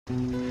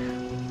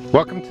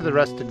Welcome to the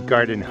Rusted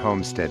Garden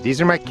Homestead.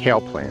 These are my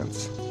kale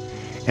plants,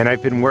 and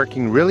I've been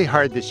working really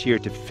hard this year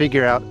to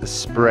figure out a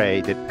spray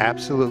that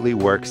absolutely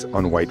works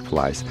on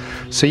whiteflies.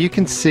 So you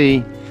can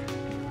see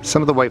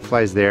some of the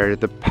whiteflies there,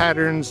 the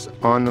patterns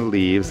on the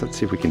leaves. Let's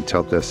see if we can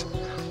tilt this.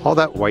 All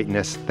that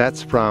whiteness,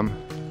 that's from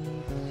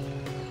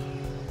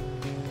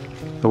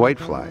the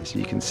whiteflies.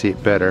 You can see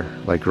it better,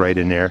 like right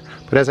in there.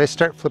 But as I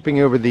start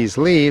flipping over these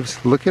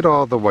leaves, look at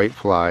all the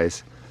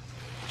whiteflies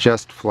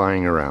just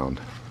flying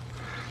around.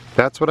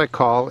 That's what I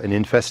call an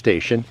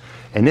infestation,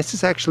 and this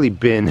has actually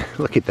been,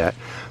 look at that,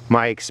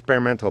 my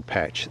experimental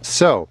patch.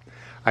 So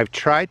I've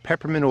tried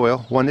peppermint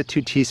oil, 1 to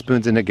 2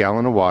 teaspoons in a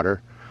gallon of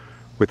water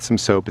with some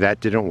soap. That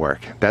didn't work.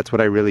 That's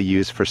what I really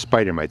use for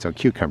spider mites on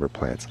cucumber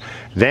plants.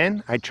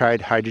 Then I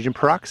tried hydrogen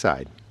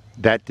peroxide.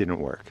 That didn't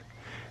work.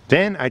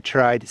 Then I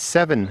tried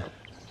 7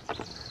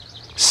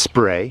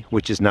 spray,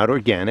 which is not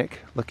organic.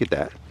 Look at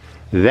that.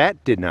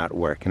 That did not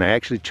work, and I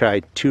actually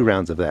tried 2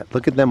 rounds of that.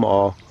 Look at them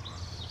all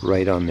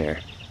right on there.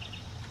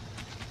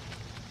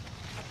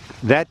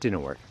 That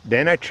didn't work.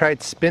 Then I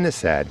tried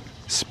spinosad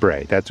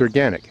spray. That's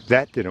organic.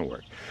 That didn't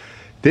work.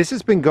 This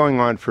has been going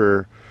on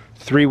for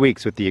 3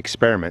 weeks with the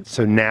experiment.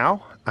 So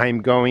now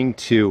I'm going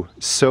to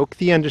soak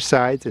the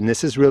undersides, and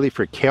this is really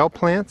for kale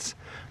plants,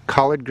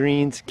 collard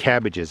greens,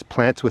 cabbages,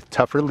 plants with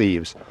tougher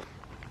leaves.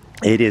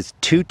 It is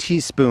 2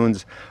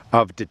 teaspoons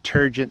of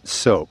detergent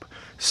soap.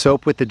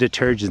 Soap with the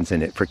detergents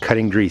in it for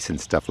cutting grease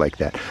and stuff like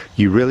that.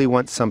 You really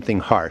want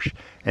something harsh.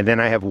 And then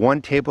I have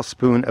 1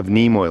 tablespoon of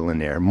neem oil in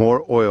there,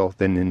 more oil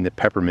than in the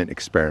peppermint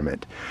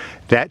experiment.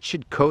 That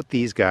should coat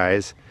these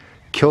guys,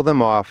 kill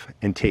them off,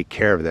 and take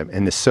care of them.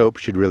 And the soap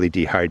should really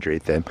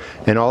dehydrate them.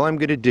 And all I'm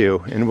going to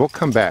do, and we'll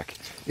come back,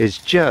 is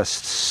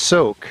just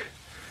soak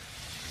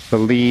the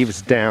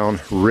leaves down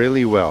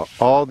really well.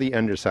 All the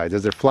undersides.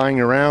 As they're flying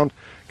around,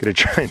 I'm going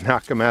to try and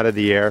knock them out of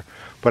the air.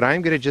 But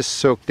I'm going to just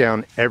soak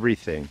down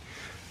everything.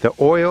 The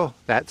oil,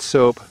 that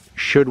soap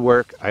should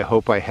work. I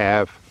hope I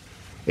have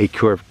a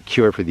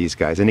cure for these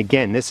guys. And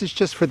again, this is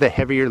just for the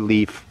heavier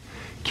leaf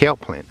kale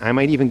plant. I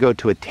might even go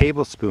to a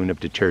tablespoon of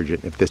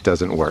detergent if this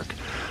doesn't work.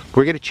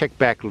 We're going to check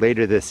back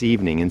later this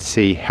evening and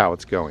see how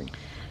it's going.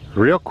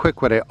 Real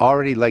quick, what I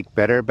already like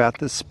better about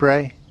this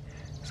spray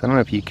is, I don't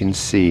know if you can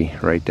see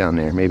right down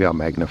there, maybe I'll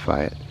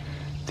magnify it.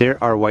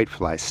 There are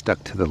whiteflies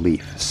stuck to the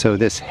leaf. So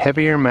this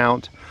heavier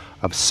amount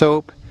of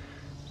soap,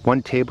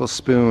 1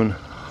 tablespoon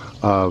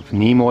of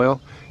neem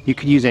oil, you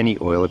could use any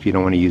oil if you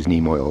don't want to use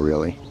neem oil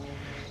really,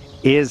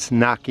 is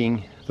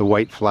knocking the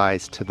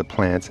whiteflies to the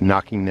plants,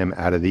 knocking them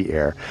out of the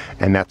air,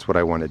 and that's what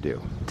I want to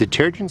do.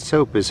 Detergent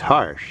soap is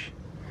harsh,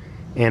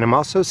 and I'm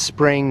also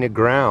spraying the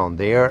ground.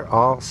 They are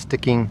all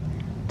sticking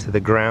to the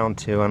ground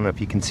too. I don't know if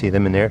you can see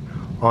them in there,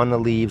 on the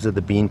leaves of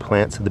the bean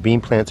plants. So the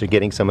bean plants are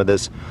getting some of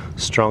this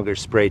stronger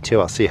spray too.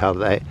 I'll see how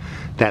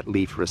that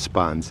leaf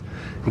responds.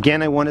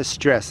 Again, I want to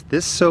stress,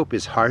 this soap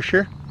is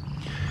harsher,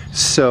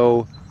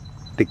 so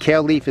the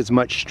kale leaf is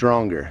much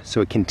stronger,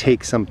 so it can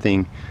take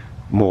something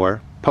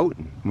more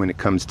potent when it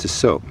comes to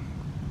soap.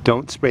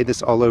 Don't spray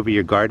this all over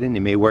your garden.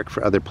 It may work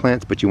for other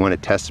plants, but you want to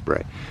test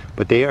spray.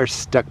 But they are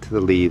stuck to the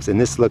leaves, and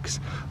this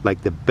looks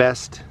like the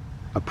best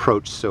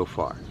approach so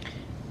far.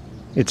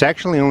 It's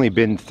actually only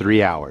been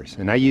 3 hours,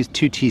 and I used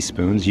 2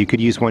 teaspoons. You could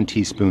use 1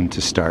 teaspoon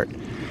to start.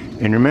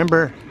 And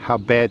remember how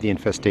bad the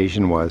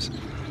infestation was.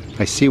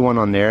 I see one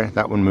on there.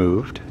 That one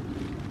moved.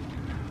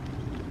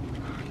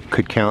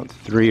 Could count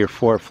 3 or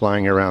 4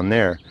 flying around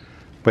there,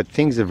 but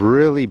things have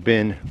really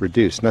been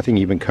reduced. Nothing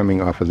even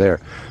coming off of there.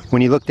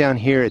 When you look down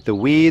here at the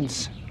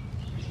weeds,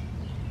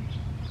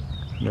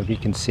 I don't know if you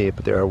can see it,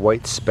 but there are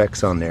white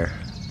specks on there.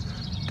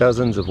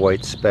 Dozens of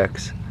white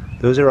specks.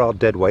 Those are all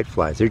dead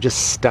whiteflies. They're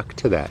just stuck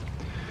to that.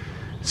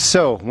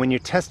 So when you're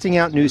testing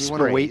out new sprays, you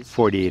want to wait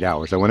 48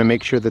 hours. I want to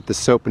make sure that the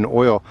soap and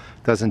oil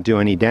doesn't do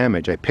any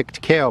damage. I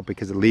picked kale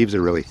because the leaves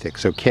are really thick.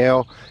 So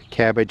kale,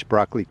 cabbage,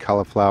 broccoli,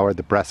 cauliflower,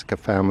 the brassica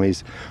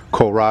families,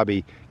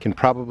 kohlrabi can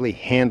probably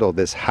handle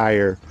this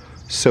higher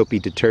soapy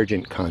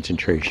detergent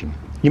concentration.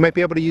 You might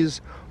be able to use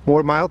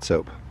more mild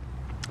soap,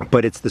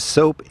 but it's the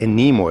soap and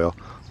neem oil.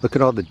 Look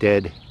at all the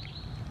dead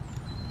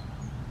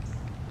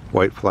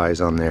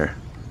whiteflies on there.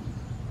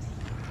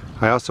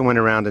 I also went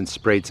around and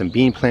sprayed some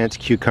bean plants,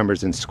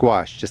 cucumbers, and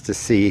squash just to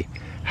see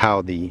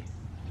how the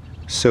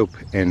soap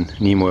and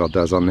neem oil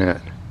does on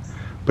that.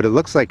 But it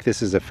looks like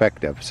this is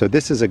effective. So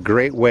this is a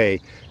great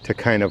way to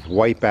kind of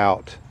wipe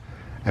out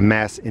a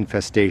mass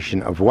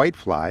infestation of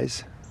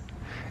whiteflies,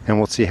 and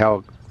we'll see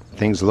how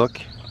things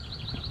look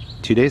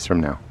 2 days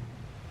from now.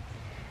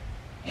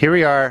 Here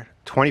we are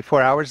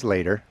 24 hours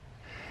later,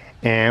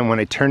 and when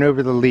I turn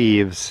over the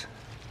leaves,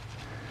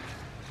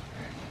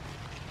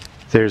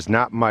 there's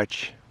not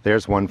much.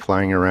 There's one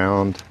flying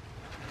around.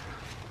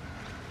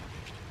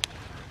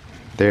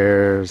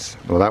 There's,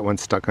 well, that one's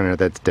stuck on there,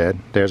 that's dead.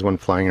 There's one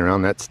flying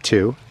around, that's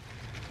 2.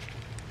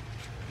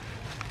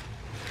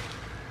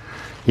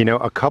 You know,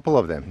 a couple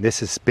of them. This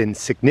has been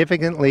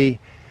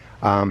significantly,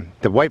 the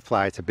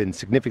whiteflies have been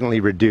significantly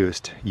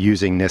reduced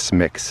using this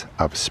mix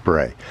of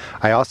spray.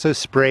 I also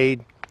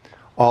sprayed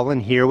all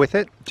in here with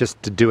it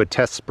just to do a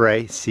test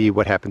spray, see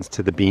what happens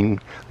to the bean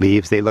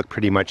leaves. They look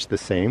pretty much the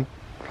same.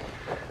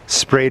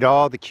 Sprayed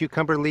all the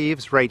cucumber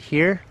leaves right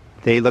here.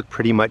 They look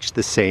pretty much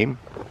the same.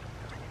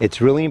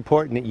 It's really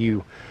important that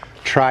you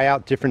try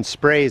out different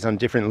sprays on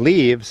different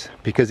leaves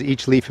because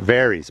each leaf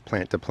varies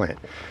plant to plant.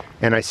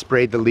 And I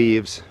sprayed the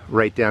leaves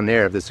right down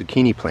there of the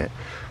zucchini plant.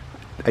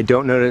 I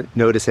don't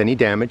notice any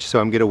damage, so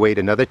I'm going to wait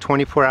another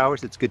 24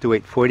 hours. It's good to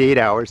wait 48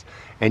 hours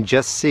and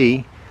just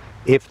see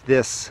if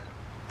this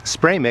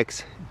spray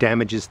mix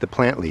damages the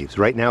plant leaves.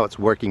 Right now it's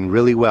working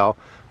really well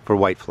for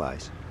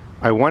whiteflies.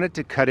 I wanted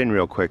to cut in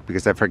real quick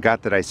because I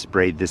forgot that I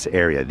sprayed this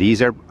area.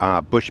 These are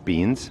bush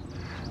beans.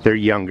 They're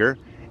younger,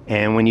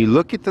 and when you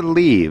look at the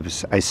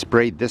leaves, I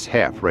sprayed this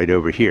half right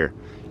over here.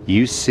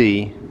 You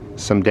see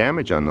some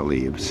damage on the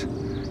leaves.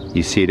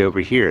 You see it over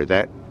here.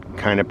 That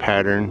kind of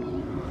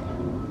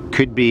pattern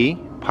could be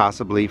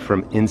possibly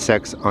from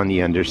insects on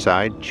the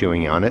underside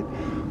chewing on it.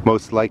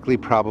 Most likely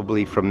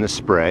probably from the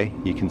spray.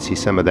 You can see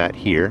some of that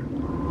here.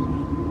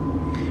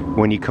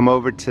 When you come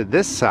over to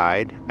this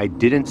side, I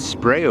didn't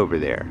spray over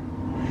there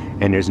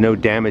and there's no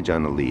damage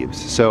on the leaves.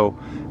 So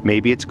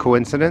maybe it's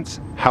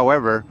coincidence.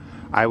 However,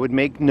 I would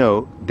make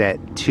note that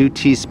 2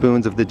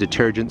 teaspoons of the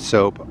detergent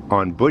soap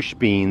on bush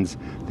beans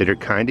that are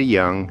kind of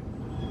young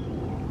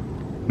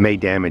may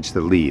damage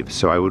the leaves.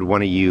 So I would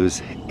want to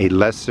use a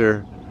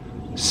lesser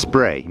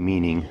spray,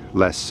 meaning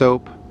less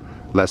soap,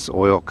 less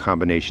oil,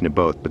 combination of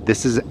both. But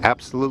this is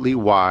absolutely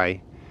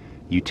why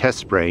you test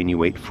spray and you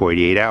wait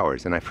 48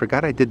 hours. And I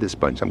forgot I did this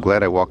bunch. I'm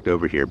glad I walked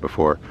over here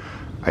before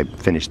I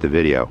finished the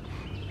video.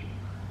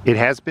 It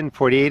has been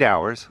 48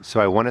 hours, so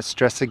I want to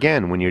stress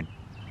again, when you're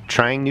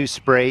trying new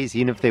sprays,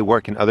 even if they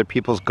work in other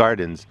people's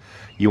gardens,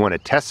 you want to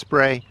test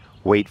spray,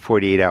 wait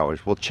 48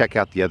 hours. We'll check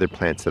out the other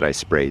plants that I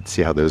sprayed,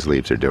 see how those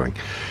leaves are doing.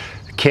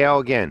 Kale,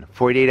 again,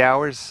 48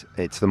 hours.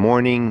 It's the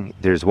morning.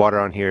 There's water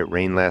on here. It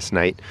rained last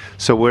night.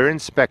 So we're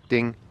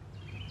inspecting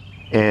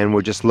and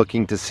we're just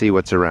looking to see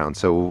what's around.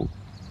 So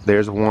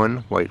there's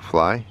one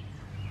whitefly.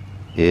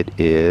 It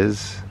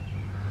is,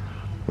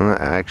 well,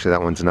 actually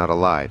that one's not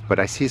alive, but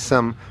I see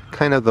some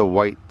kind of the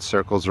white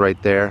circles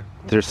right there.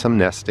 There's some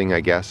nesting,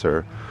 I guess,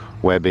 or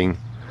webbing.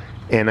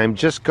 And I'm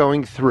just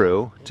going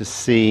through to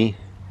see.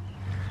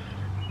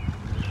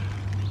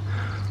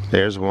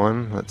 There's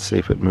one. Let's see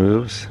if it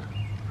moves.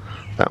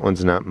 That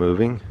one's not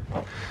moving.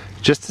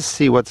 Just to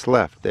see what's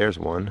left. There's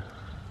one.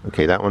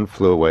 Okay, that one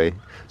flew away.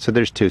 So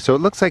there's 2. So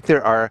it looks like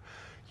there are,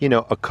 you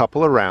know, a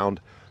couple around.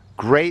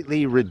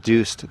 Greatly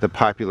reduced the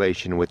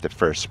population with the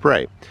first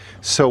spray.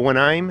 So when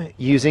I'm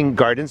using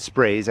garden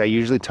sprays, I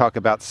usually talk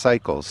about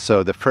cycles.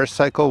 So the first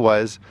cycle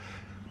was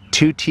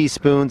 2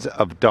 teaspoons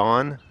of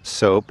Dawn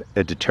soap,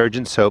 a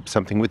detergent soap,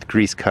 something with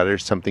grease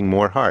cutters, something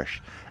more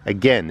harsh.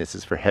 Again, this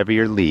is for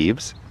heavier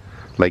leaves,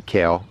 like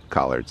kale,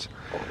 collards.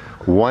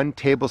 1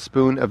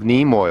 tablespoon of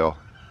neem oil,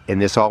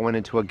 and this all went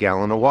into a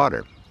gallon of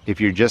water. If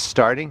you're just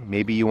starting,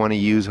 maybe you want to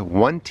use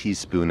 1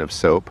 teaspoon of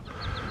soap,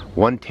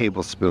 1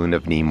 tablespoon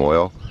of neem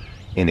oil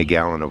in a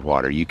gallon of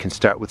water. You can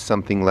start with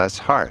something less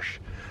harsh.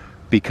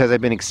 Because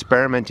I've been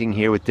experimenting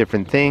here with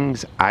different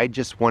things, I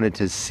just wanted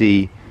to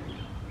see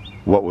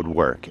what would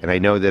work. And I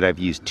know that I've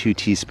used 2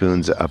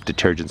 teaspoons of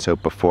detergent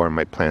soap before and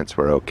my plants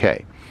were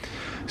okay.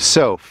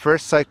 So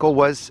first cycle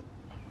was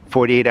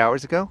 48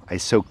 hours ago. I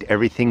soaked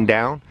everything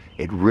down.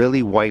 It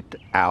really wiped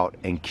out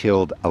and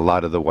killed a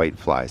lot of the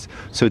whiteflies.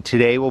 So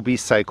today will be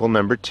cycle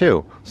number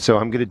 2. So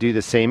I'm going to do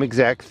the same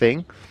exact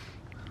thing.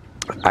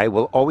 I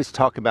will always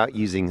talk about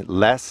using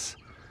less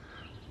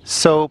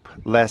soap,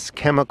 less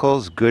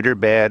chemicals, good or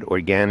bad,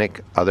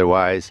 organic,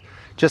 otherwise,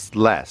 just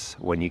less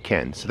when you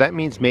can. So that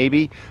means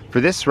maybe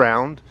for this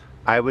round,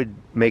 I would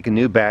make a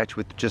new batch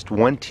with just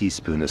 1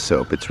 teaspoon of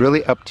soap. It's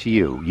really up to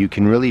you. You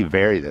can really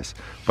vary this.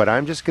 But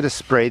I'm just going to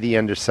spray the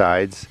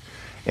undersides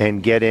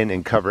and get in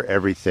and cover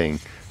everything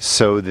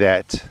so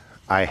that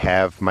I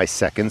have my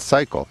second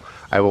cycle.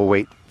 I will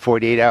wait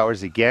 48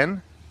 hours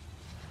again,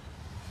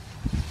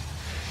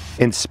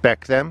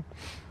 inspect them.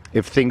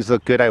 If things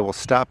look good, I will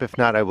stop. If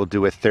not, I will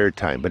do a third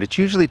time. But it's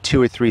usually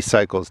 2 or 3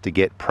 cycles to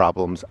get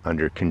problems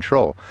under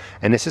control.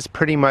 And this is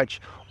pretty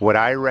much what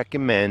I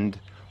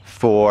recommend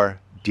for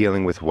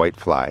dealing with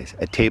whiteflies.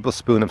 A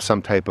tablespoon of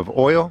some type of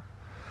oil,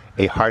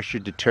 a harsher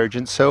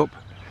detergent soap,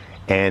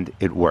 and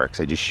it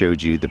works. I just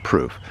showed you the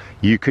proof.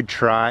 You could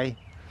try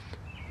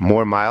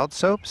more mild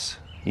soaps.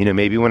 You know,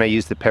 maybe when I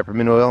used the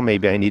peppermint oil,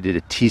 maybe I needed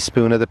a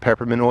teaspoon of the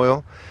peppermint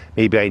oil.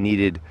 Maybe I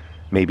needed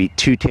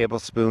 2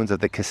 tablespoons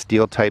of the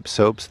Castile type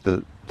soaps,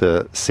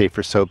 the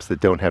safer soaps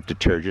that don't have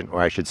detergent,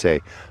 or I should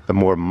say the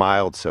more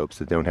mild soaps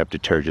that don't have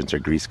detergents or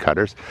grease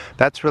cutters.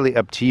 That's really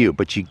up to you,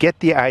 but you get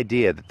the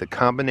idea that the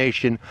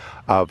combination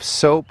of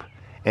soap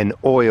and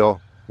oil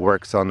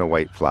works on the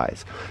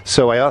whiteflies.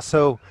 So I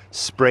also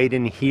sprayed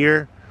in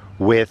here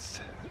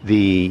with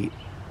the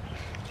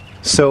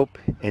soap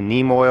and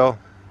neem oil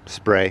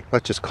spray.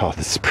 Let's just call it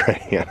the spray.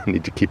 I don't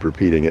need to keep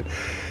repeating it.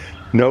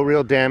 No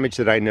real damage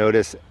that I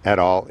notice at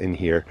all in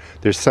here.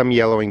 There's some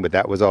yellowing, but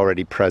that was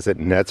already present,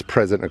 and that's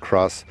present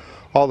across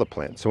all the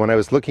plants. So when I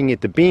was looking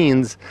at the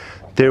beans,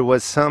 There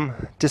was some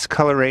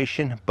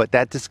discoloration, but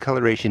that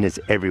discoloration is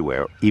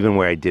everywhere, even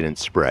where I didn't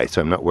spray,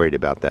 so I'm not worried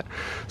about that.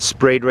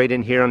 Sprayed right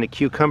in here on the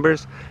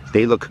cucumbers.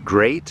 They look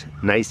great,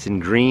 nice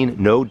and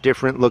green, no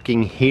different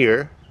looking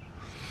here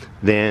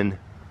than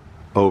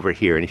over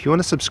here. And if you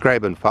want to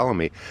subscribe and follow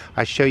me,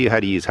 I show you how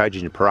to use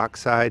hydrogen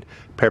peroxide,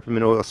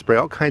 peppermint oil spray,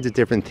 all kinds of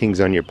different things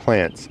on your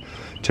plants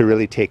to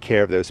really take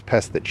care of those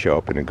pests that show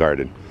up in a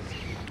garden.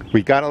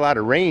 We got a lot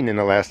of rain in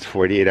the last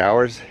 48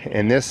 hours,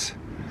 and this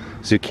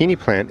zucchini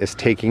plant is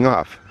taking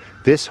off.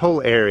 This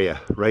whole area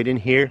right in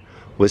here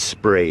was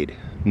sprayed.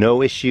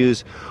 No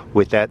issues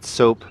with that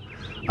soap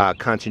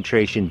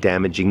concentration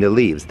damaging the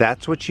leaves.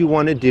 That's what you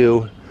want to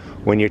do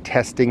when you're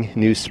testing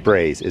new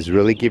sprays, is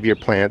really give your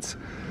plants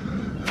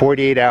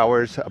 48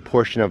 hours, a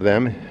portion of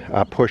them,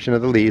 a portion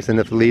of the leaves, and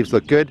if the leaves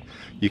look good,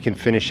 you can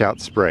finish out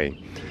spraying.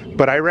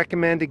 But I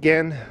recommend,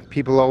 again,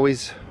 people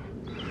always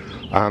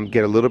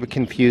get a little bit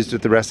confused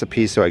with the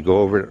recipe, so I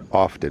go over it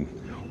often.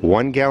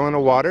 1 gallon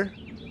of water,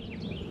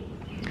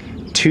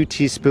 2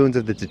 teaspoons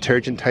of the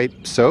detergent type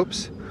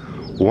soaps,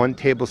 1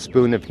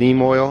 tablespoon of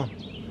neem oil.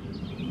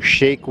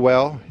 Shake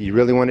well. You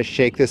really want to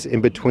shake this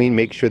in between.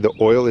 Make sure the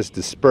oil is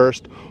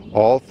dispersed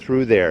all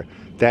through there.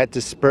 That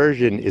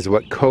dispersion is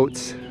what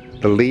coats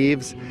the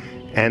leaves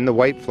and the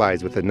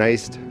whiteflies with a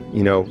nice,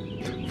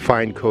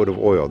 fine coat of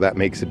oil. That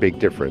makes a big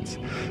difference.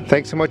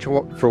 Thanks so much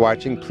for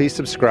watching. Please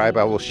subscribe.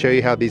 I will show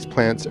you how these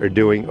plants are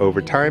doing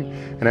over time,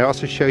 and I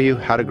also show you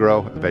how to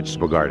grow a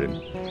vegetable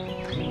garden.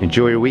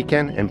 Enjoy your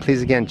weekend, and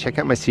please again check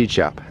out my seed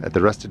shop at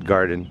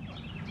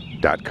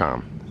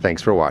therustedgarden.com.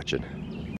 Thanks for watching.